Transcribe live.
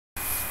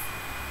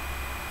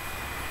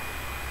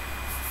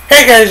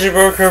Hey guys, your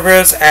boy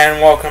Cobras,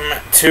 and welcome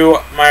to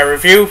my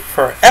review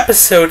for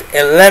episode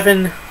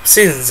 11,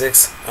 season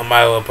 6 of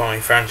My Little Pony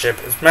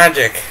Friendship is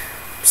Magic.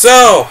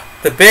 So,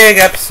 the big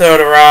episode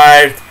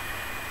arrived,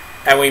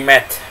 and we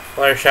met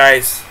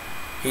Fluttershy's,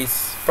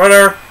 his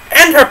brother,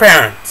 and her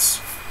parents.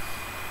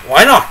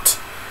 Why not?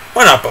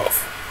 Why not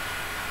both?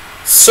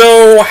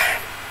 So,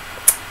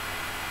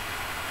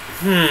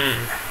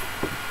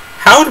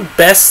 how to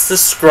best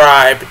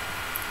describe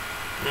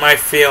my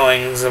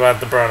feelings about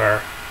the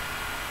brother?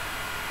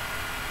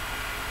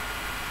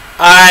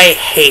 I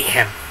hate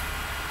him.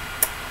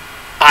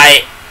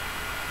 I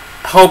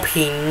hope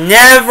he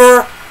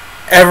never,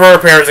 ever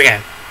appears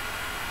again.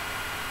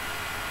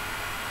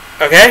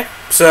 Okay?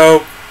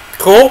 So,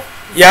 cool.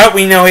 Yeah,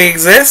 we know he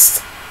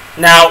exists.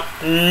 Now,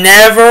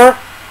 never,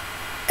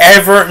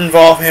 ever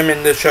involve him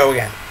in the show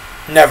again.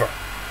 Never.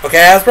 Okay,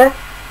 Hasbro?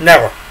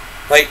 Never.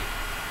 Like,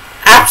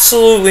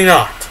 absolutely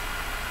not.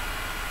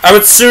 I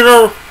would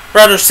sooner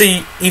rather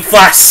see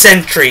E-Flash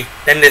Sentry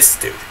than this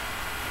dude.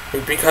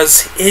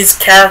 Because his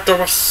character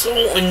was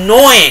so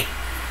annoying.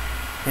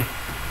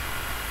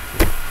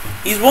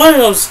 He's one of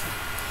those,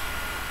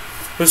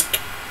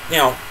 you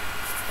know,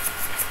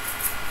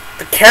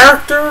 the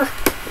character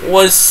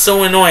was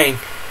so annoying.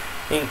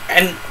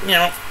 And you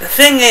know, the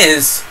thing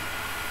is,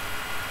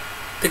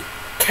 the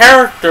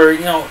character,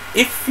 you know,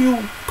 if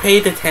you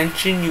paid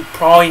attention, you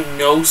probably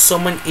know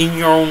someone in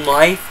your own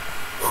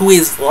life who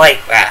is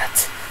like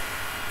that.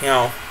 You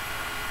know,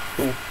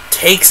 who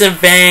takes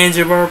advantage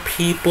of our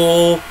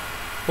people,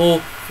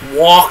 who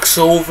walks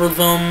over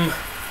them,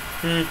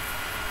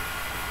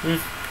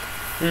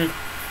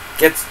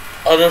 gets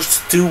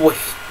others to do what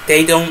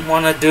they don't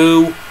want to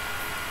do.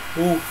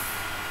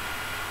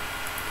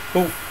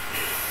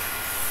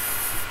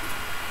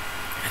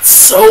 It's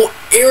so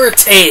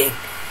irritating.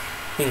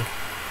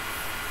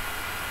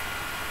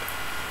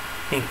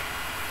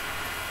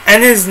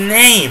 And his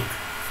name,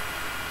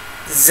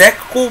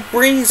 Zekel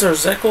Breeze or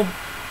Zekel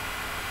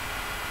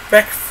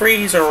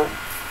Beckfreeze, or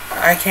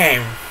I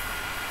can't.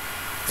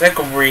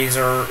 Zekel Breeze,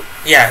 or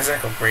yeah,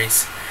 Zekel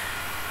Breeze,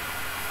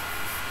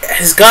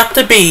 has got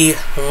to be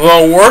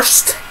the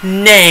worst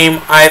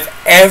name I've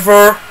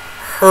ever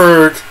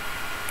heard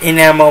in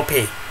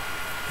MLP.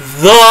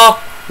 The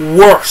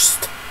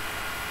worst.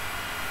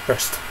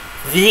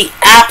 The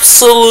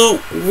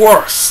absolute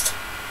worst.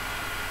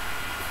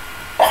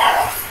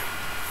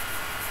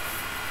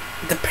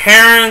 The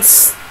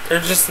parents, they're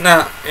just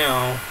not, you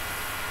know,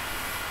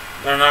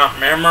 they're not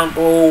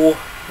memorable,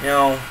 you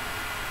know.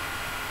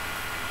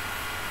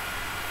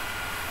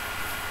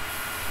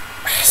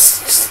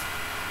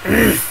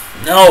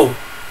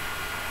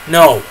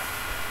 No.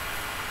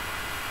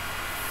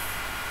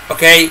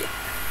 Okay.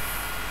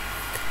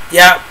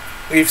 Yeah,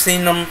 we've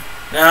seen them.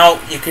 Now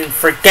you can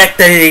forget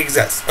that they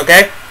exist.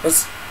 Okay.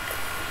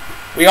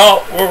 We're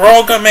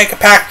all gonna make a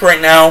pact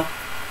right now.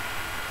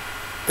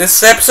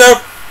 This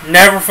episode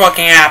never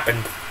fucking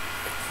happened.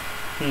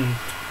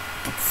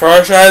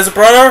 Fluttershy as a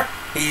brother,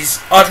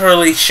 he's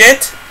utterly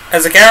shit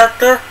as a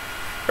character.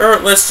 Or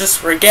let's just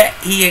forget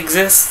he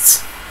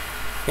exists.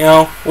 You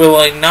know,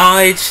 we'll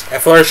acknowledge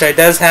that Fluttershy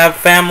does have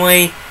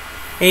family.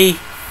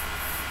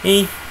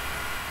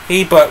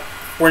 But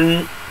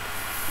we're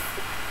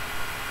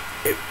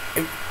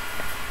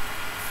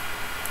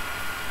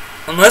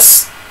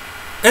unless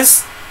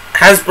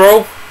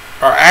Hasbro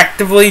are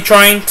actively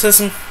trying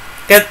to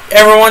get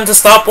everyone to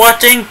stop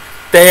watching,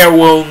 they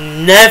will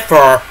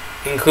never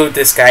include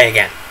this guy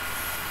again.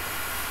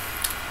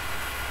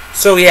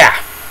 So yeah,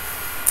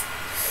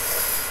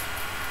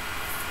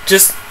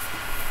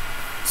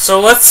 So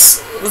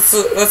let's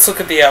look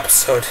at the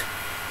episode,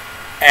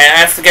 and I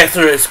have to get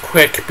through this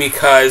quick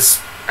because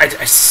I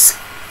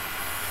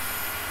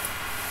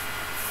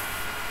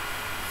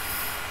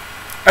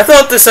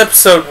thought this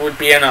episode would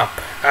be an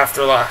up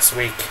after last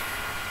week,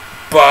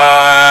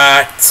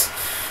 but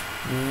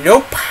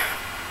nope.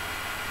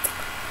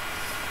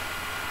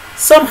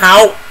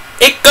 Somehow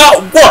it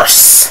got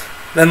worse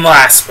than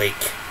last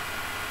week.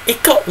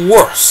 It got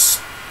worse.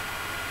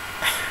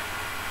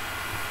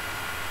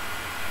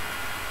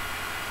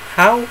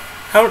 How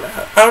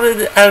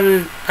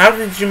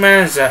did you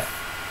manage that,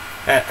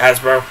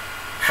 Hasbro?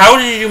 How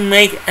did you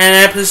make an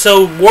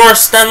episode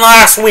worse than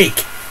last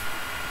week?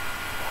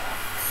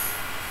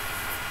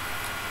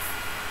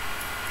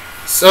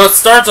 So it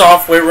starts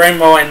off with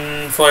Rainbow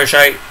and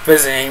Fluttershy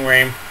visiting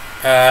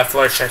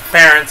Fluttershy's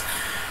parents,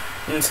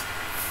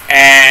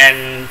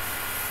 and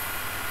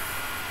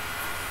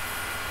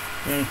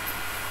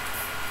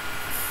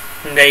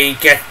they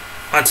get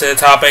onto the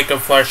topic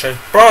of Fluttershy's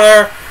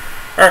brother,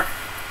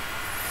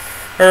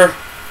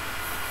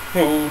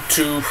 who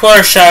to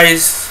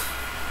Fluttershy's,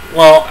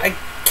 well, I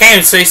can't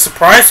even say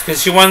surprised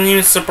because she wasn't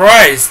even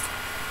surprised.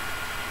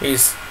 Her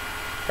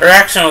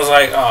reaction was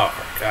like, oh,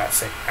 for God's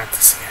sake, not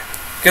this again.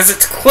 Because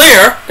it's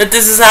clear that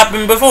this has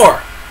happened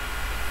before.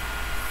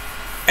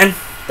 And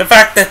the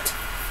fact that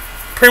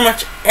pretty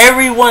much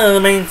every one of the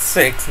main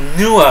six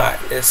knew about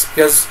this,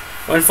 because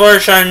when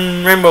Fluttershy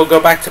and Rainbow go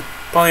back to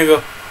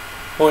Ponyville,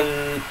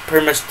 when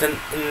pretty much in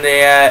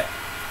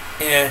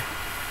a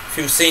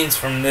few scenes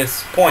from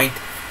this point,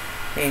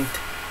 and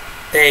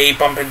they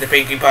bump into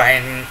Pinkie Pie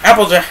and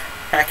Applejack,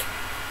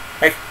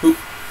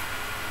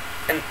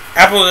 and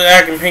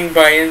Applejack and Pinkie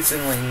Pie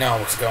instantly know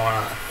what's going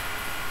on,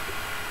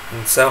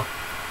 and so,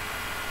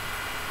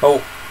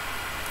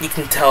 you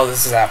can tell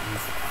this has happened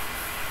before.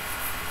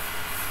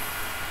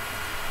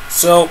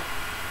 So,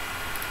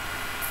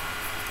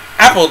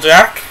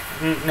 Applejack,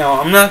 no,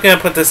 I'm not gonna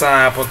put this on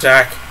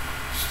Applejack.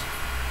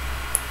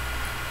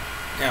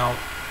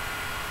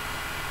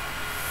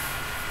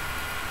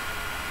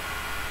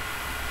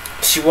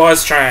 She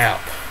was trying to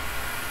help,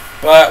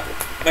 but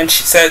when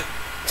she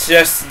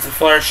suggested to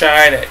Fluttershy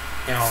that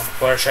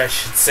Fluttershy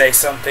should say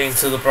something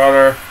to the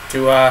brother,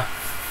 to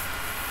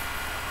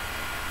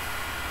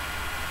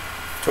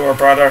her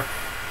brother,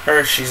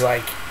 she's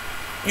like,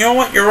 you know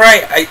what? You're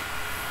right. I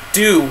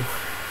do,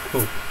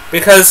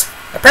 because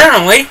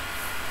apparently,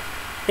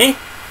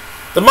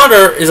 the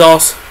mother is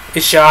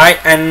shy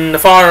and the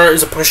father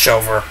is a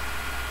pushover.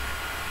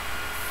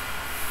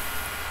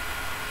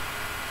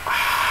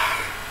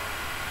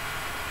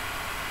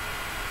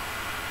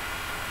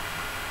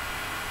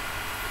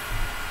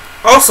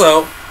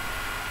 Also,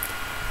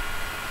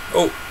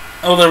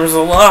 there was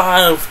a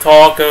lot of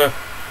talk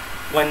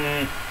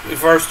when we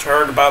first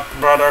heard about the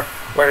brother,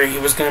 whether he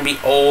was going to be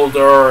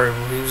older or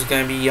he was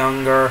going to be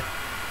younger.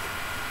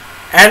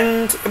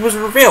 And it was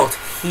revealed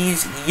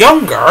he's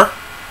younger,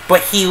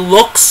 but he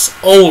looks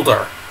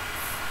older.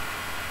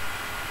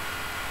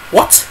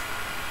 What?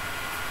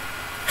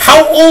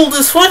 How old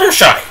is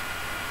Fluttershy?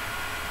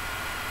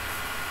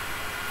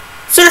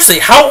 Seriously,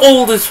 how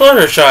old is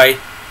Fluttershy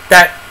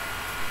that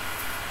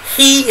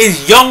he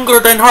is younger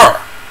than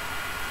her?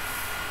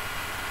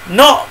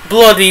 Not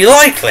bloody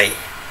likely.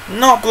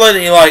 Not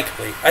bloody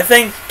likely. I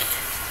think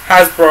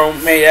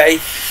Hasbro made a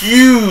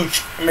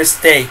huge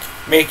mistake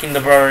making the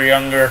brother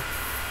younger,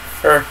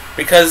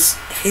 because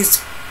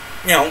his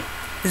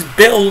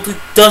build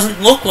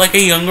doesn't look like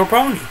a younger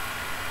pony.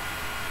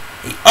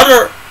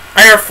 Either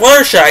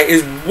Fluttershy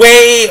is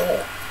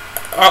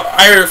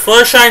either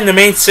Fluttershy and the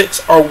main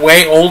six are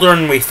way older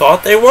than we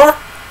thought they were,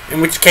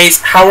 in which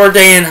case, how are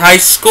they in high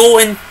school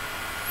in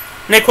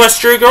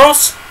Equestria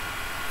Girls?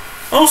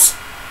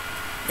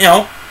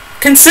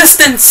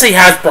 Consistency,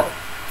 Hasbro.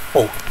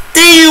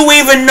 Do you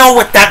even know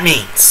what that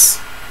means?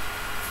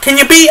 Can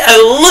you be a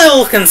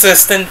little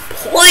consistent,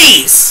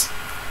 please?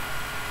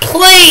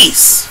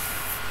 Please!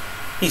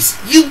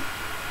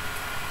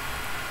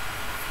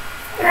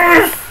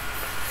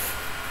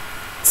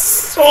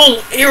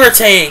 So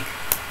irritating.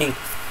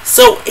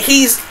 So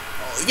he's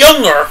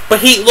younger,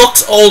 but he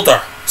looks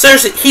older.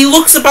 Seriously, he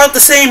looks about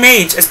the same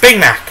age as Big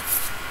Mac.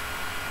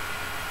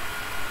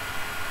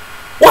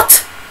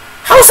 What?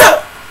 How's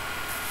that?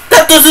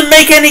 That doesn't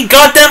make any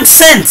goddamn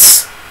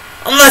sense.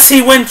 Unless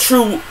he went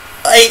through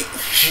a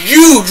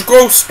huge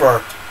growth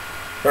spurt.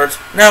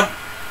 Now,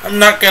 I'm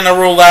not gonna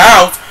rule that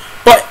out,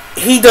 but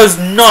he does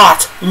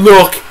not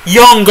look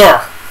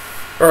younger.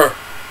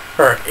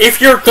 If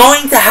you're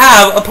going to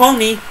have a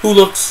pony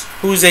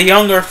who's a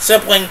younger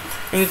sibling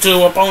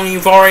into a pony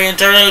you've already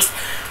introduced,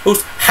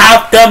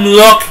 have them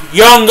look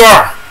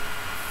younger.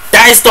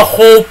 That is the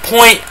whole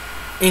point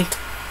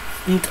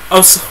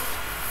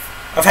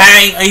of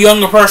having a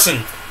younger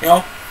person.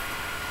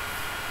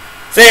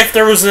 Say if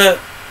there was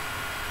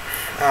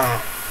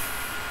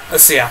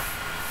let's see,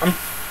 I'm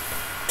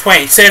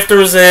 20. Say if there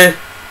was I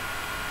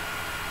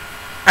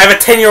have a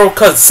 10-year-old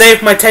cousin. Say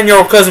if my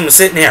 10-year-old cousin was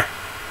sitting here.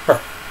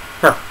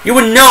 You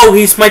wouldn't know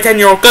he's my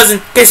 10-year-old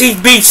cousin because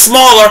he'd be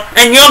smaller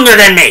and younger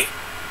than me.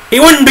 He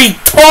wouldn't be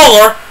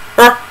taller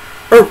or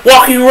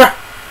walking around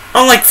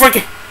like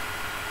freaking.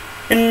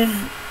 And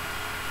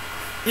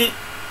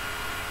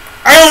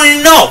I don't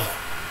even know.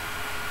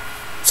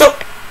 So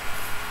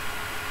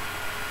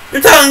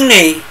you're telling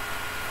me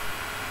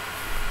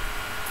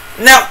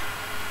now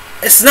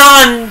it's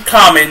not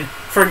uncommon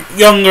for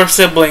younger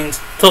siblings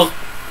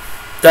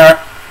that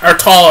are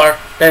taller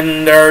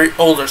than their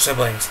older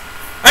siblings.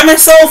 I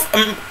myself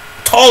am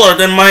taller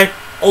than my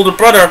older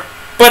brother,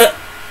 but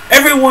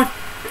everyone,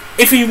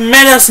 if you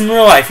met us in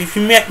real life, if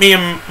you met me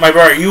and my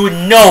brother, you would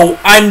know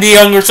I'm the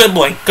younger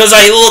sibling, because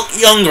I look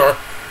younger.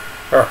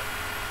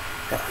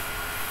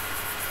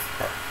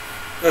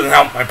 Doesn't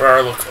help, my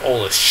brother looks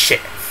old as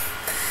shit.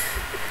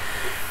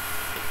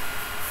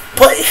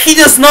 But he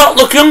does not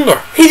look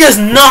younger. He does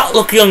not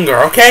look younger,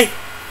 okay?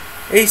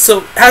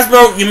 So,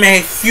 Hasbro, you made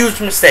a huge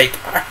mistake.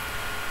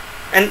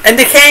 And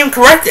they can't even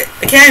correct it.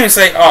 They can't even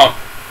say,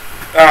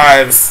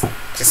 it was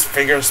just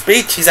figure of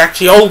speech. He's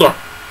actually older.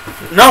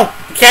 No,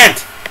 you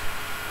can't.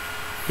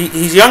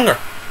 He's younger.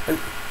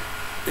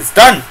 It's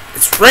done.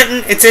 It's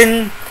written. It's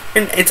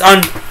it's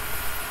on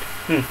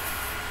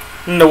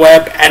the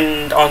web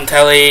and on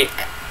telly.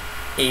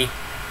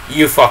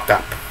 You fucked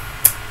up.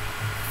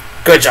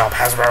 Good job,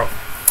 Hasbro.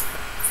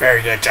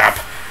 Very good job.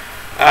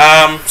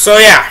 So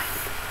yeah.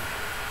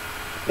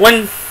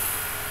 When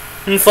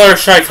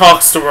Fluttershy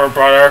talks to her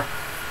brother,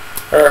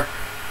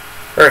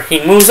 or he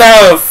moves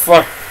out of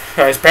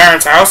his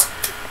parents' house,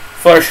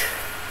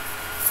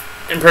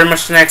 Fluttershy, in pretty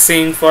much the next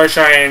scene,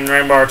 Fluttershy and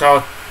Rainbow are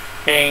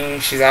talking.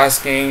 She's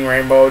asking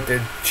Rainbow,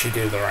 did she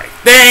do the right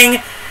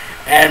thing?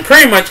 And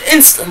pretty much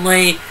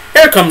instantly,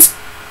 here comes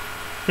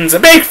a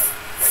big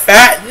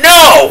fat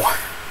no!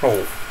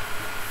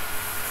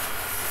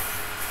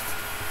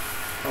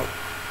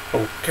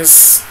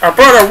 Because our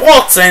brother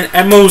walks in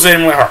and moves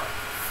in with her.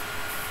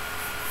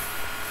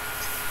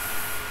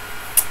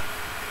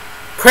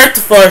 Credit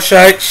to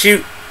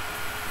Fluttershy,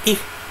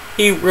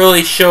 he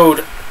really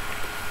showed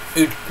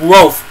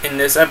growth in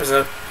this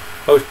episode.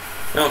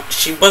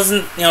 She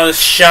wasn't,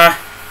 shy.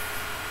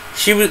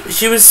 She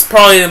was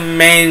probably the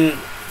main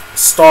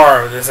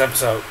star of this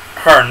episode.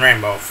 Her and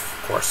Rainbow,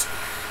 of course.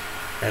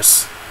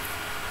 Yes.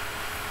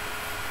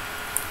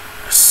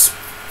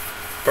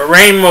 But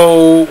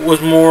Rainbow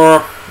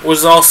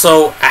was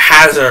also a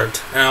hazard,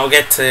 and I'll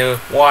get to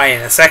why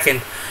in a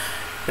second.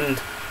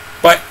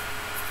 But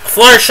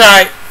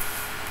Fluttershy,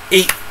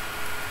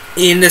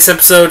 in this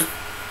episode,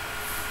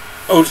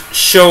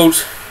 showed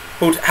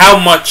how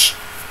much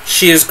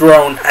she has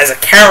grown as a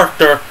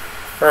character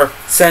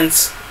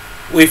since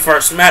we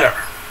first met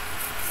her.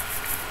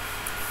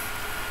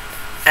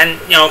 And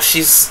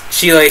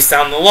she lays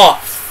down the law.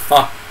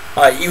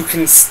 You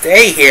can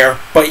stay here,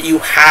 but you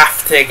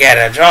have to get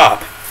a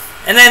job.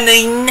 And then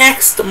the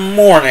next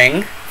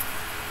morning,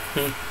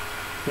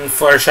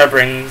 Fluttershy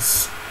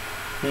brings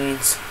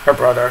her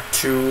brother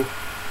to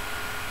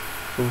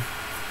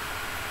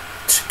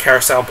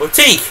Carousel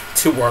Boutique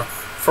to work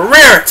for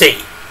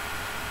Rarity.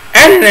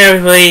 And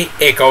inevitably,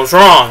 it goes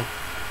wrong.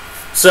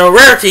 So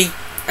Rarity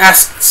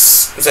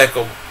asks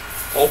Zekel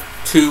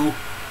to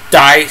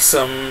dye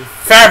some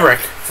fabric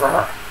for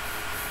her.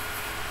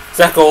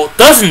 Zekel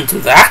doesn't do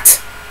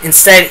that.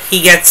 Instead,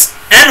 he gets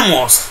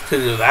animals to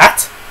do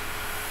that.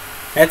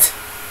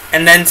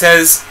 And then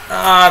says,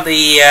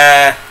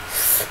 the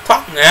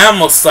talking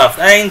animal stuff,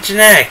 that ain't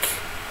genetic.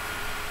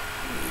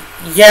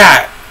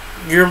 Yeah,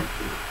 your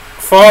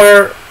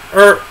father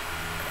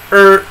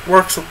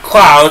works with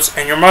clouds,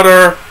 and your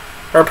mother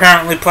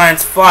apparently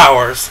plants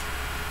flowers.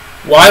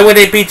 Why would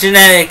it be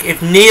genetic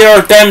if neither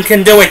of them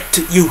can do it,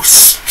 you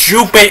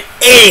stupid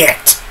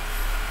idiot?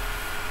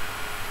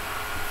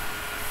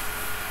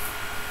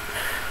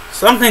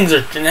 Some things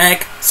are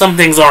genetic, some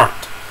things aren't.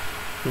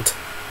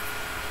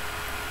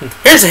 And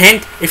here's a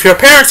hint: if your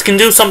parents can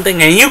do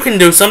something and you can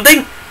do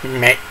something,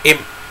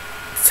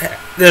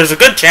 there's a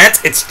good chance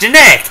it's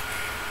genetic.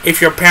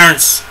 If you're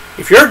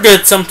good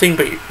at something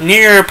but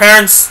neither of your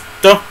parents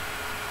don't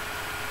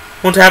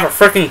want to have a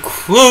freaking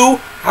clue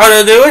how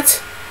to do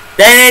it,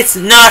 then it's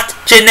not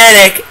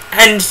genetic,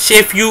 and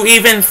if you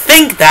even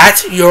think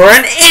that, you're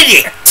an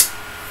idiot.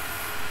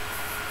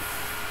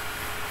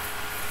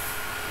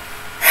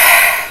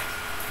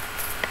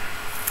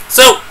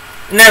 So,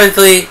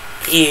 inevitably,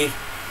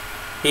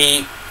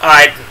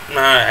 I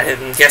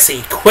guess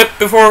he quit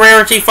before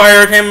Rarity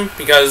fired him,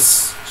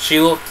 because she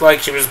looked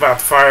like she was about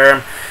to fire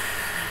him.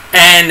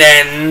 And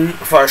then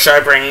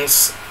Fluttershy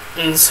brings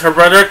her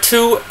brother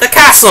to the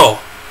castle.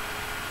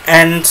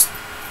 And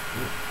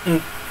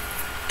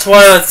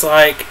Twilight's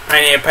like,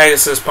 I need a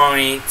Pegasus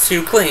pony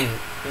to clean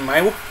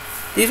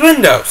these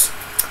windows.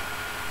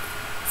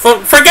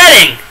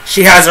 Forgetting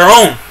she has her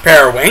own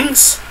pair of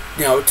wings,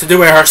 to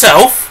do it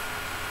herself.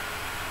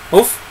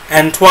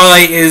 And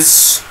Twilight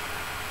he's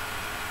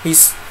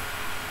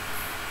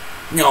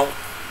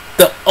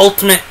the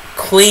ultimate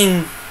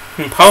clean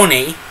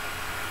pony.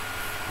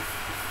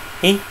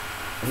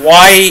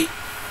 Why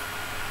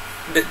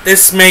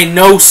this made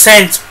no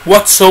sense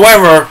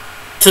whatsoever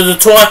to the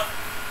Twilight.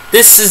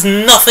 This is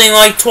nothing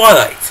like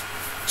Twilight.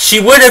 She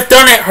would have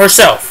done it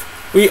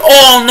herself. We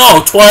all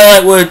know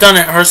Twilight would have done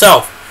it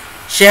herself.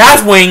 She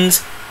has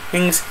wings.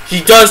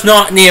 She does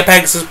not need a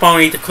Pegasus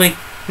pony to clean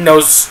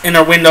those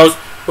inner windows.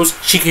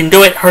 She can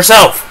do it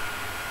herself.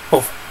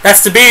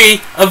 That's the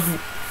beauty of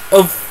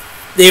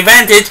the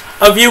advantage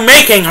of you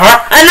making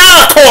her an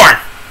unicorn.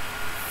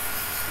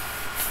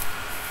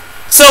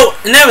 So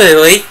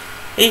inevitably,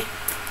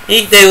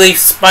 they leave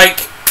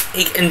Spike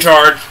in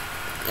charge,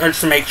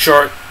 to make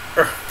sure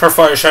her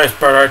Fluttershy's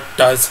brother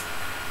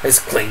is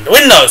clean the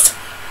windows.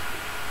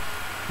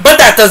 But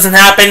that doesn't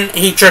happen.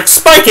 He tricks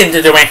Spike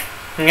into doing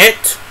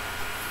it.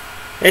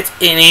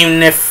 And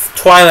even if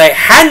Twilight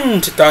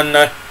hadn't done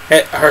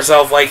it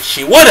herself like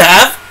she would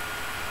have,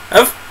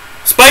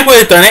 Spike would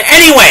have done it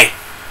anyway.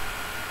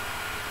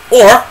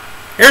 Or,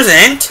 here's a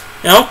hint,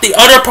 the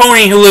other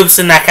pony who lives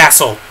in that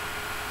castle.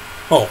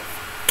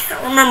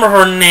 Can't remember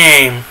her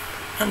name.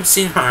 I haven't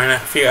seen her in a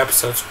few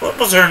episodes. What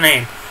was her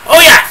name? Oh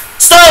yeah,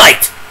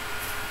 Starlight!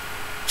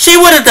 She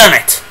would have done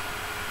it.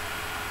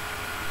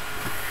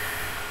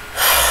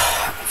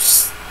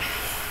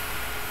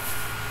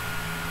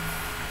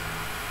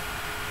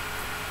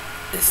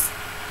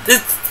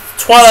 This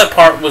Twilight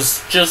part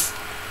was just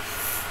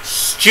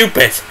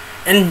stupid.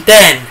 And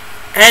then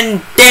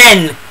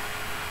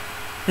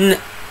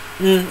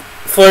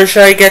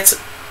Fluttershy gets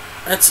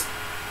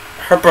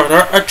her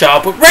brother a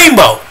job with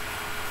Rainbow.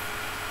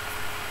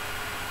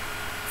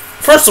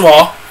 First of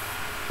all,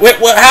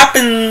 what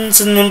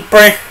happens in the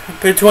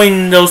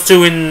between those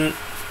two in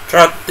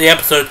throughout the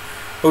episode,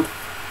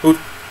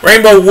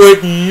 Rainbow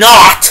would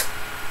not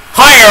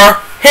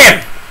hire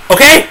him.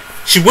 Okay,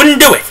 she wouldn't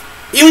do it.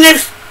 Even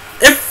if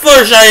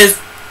Fluttershy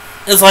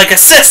is like a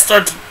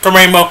sister to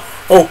Rainbow,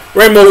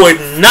 Rainbow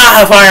would not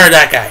have hired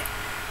that guy.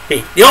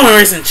 Hey, the only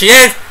reason she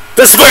is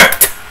the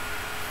script.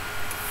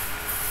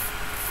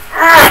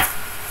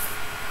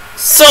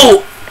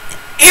 So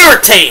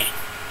irritating.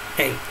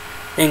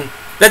 And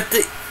that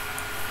the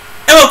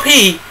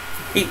MLP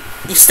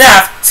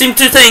staff seem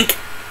to think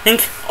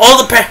all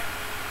the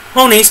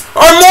ponies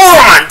are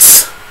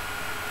morons.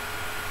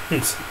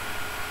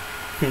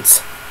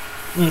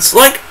 It's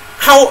like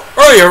how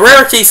earlier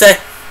Rarity said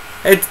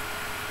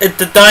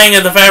the dying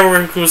of the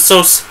fabric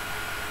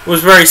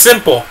was very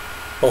simple.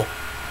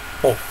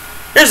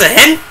 Here's a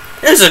hint.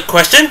 Here's a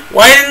question.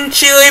 Why didn't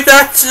she leave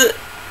that to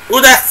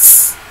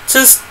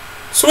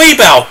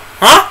Sweetbelle?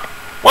 Huh?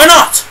 Why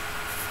not?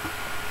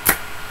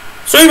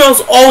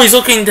 Sweetbelle's always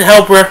looking to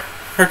help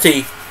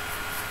Rarity.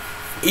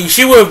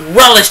 She would have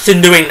relished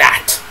in doing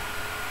that.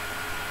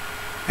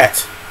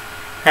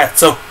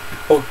 So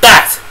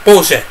that's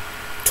bullshit.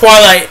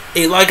 Twilight,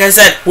 like I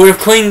said, would have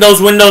cleaned those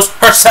windows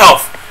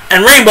herself,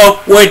 and Rainbow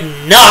would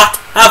not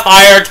have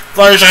hired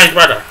Fluttershy's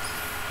brother.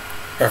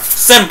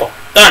 Simple.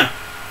 Done.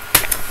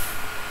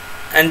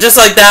 And just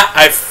like that,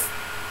 I've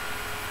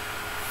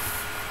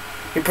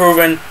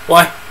proven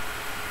why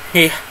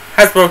he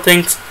Hasbro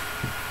thinks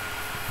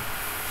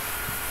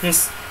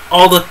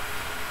all the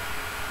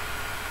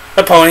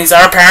ponies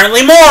are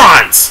apparently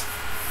morons.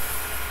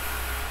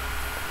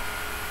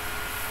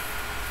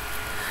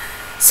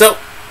 So,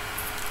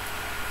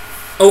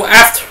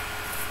 after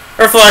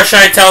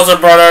Fluttershy tells her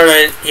brother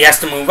that he has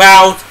to move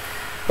out,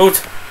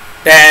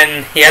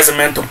 then he has a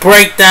mental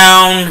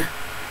breakdown.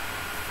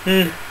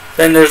 Then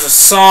there's a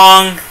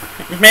song.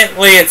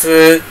 Admittedly, it's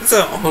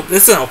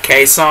an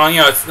okay song.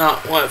 It's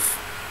not one of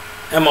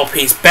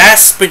MLP's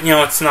best, but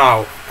it's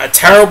not a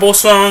terrible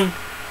song.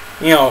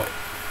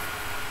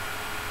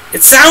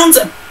 It sounds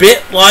a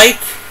bit like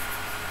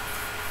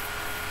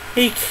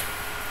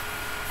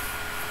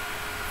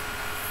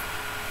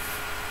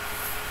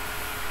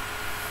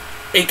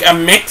a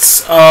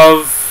mix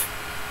of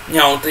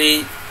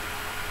the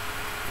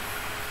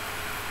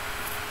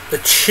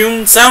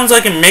tune sounds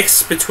like a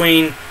mix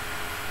between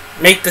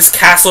Make This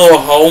Castle a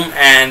Home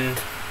and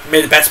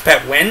May the Best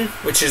Pet Win,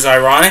 which is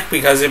ironic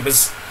because it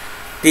was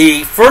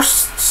the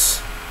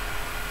first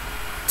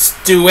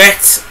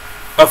duet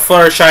of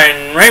Fluttershy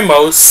and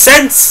Rainbow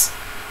since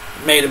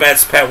May the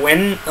Best Pet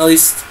Win, at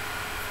least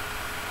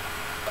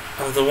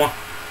of the one,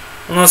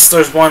 unless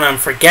there's one I'm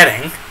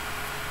forgetting.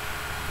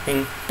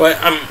 But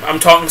I'm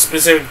talking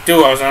specific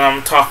duos, and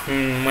I'm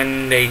talking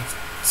when they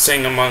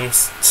sing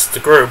amongst the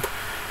group.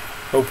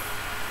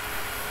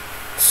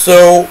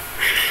 So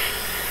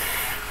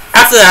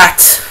after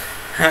that,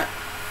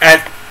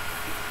 at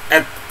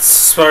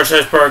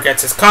Fluttershy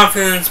gets his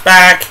confidence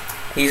back.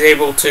 He's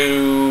able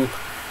to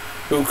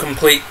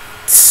complete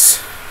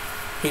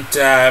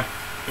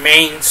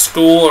main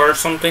school or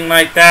something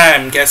like that.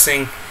 I'm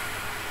guessing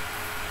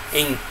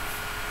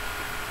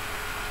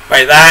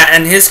by that,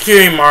 and his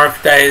cutie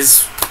mark that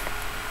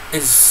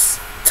his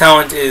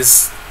talent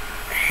is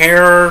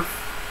hair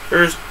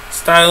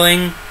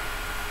styling.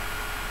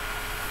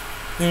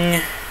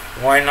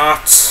 Why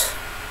not?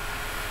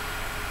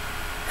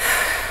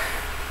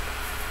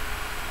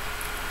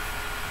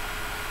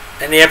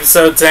 And the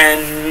episode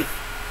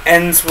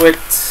ends with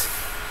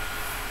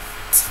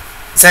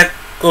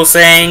Settle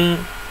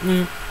saying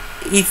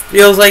he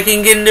feels like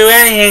he can do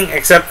anything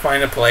except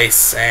find a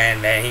place,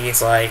 and then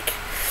he's like,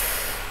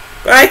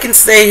 but I can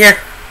stay here.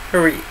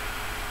 Hurry.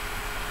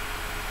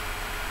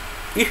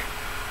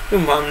 You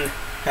mum,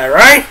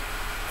 alright?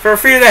 For a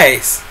few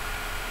days.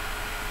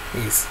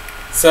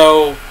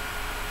 So,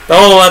 the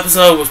whole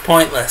episode was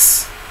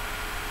pointless.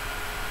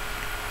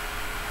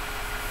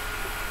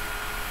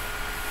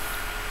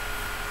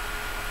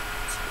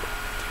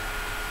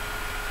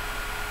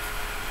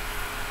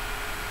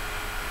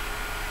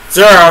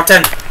 Zero out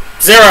of 10.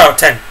 0 out of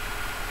 10.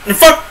 And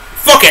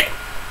fuck it.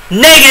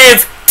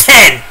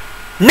 -10.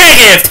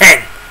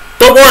 -10.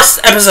 The worst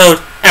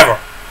episode ever.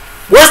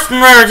 Worse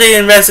than Rarity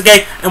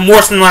Investigate and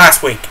worse than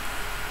last week.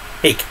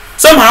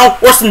 Somehow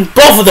worse than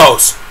both of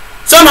those.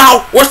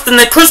 Somehow worse than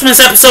the Christmas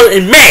episode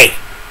in May.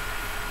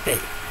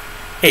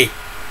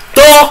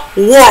 The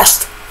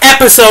worst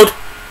episode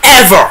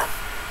ever.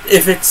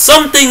 If it's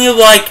something you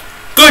like,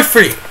 good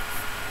for you.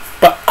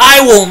 But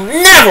I will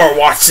never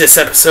watch this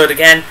episode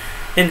again.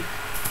 And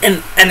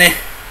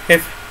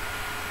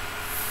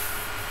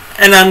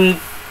I'm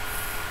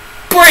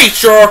pretty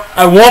sure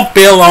I won't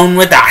be alone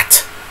with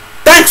that.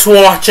 Thanks for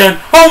watching.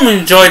 Hope you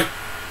enjoyed.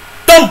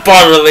 Don't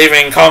bother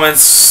leaving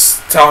comments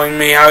telling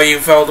me how you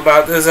felt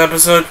about this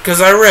episode,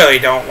 because I really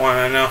don't want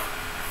to know.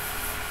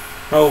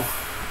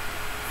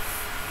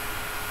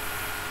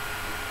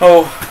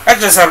 I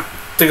just have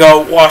to go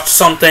watch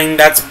something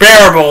that's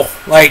bearable,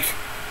 like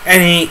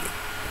any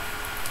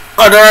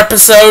other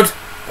episode,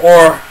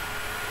 or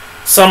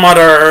some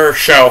other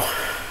show.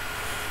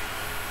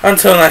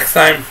 Until next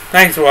time,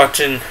 thanks for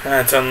watching, and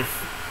until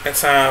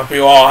next time, I hope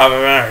you all have a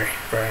very,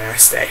 very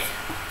nice day.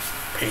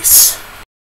 Peace.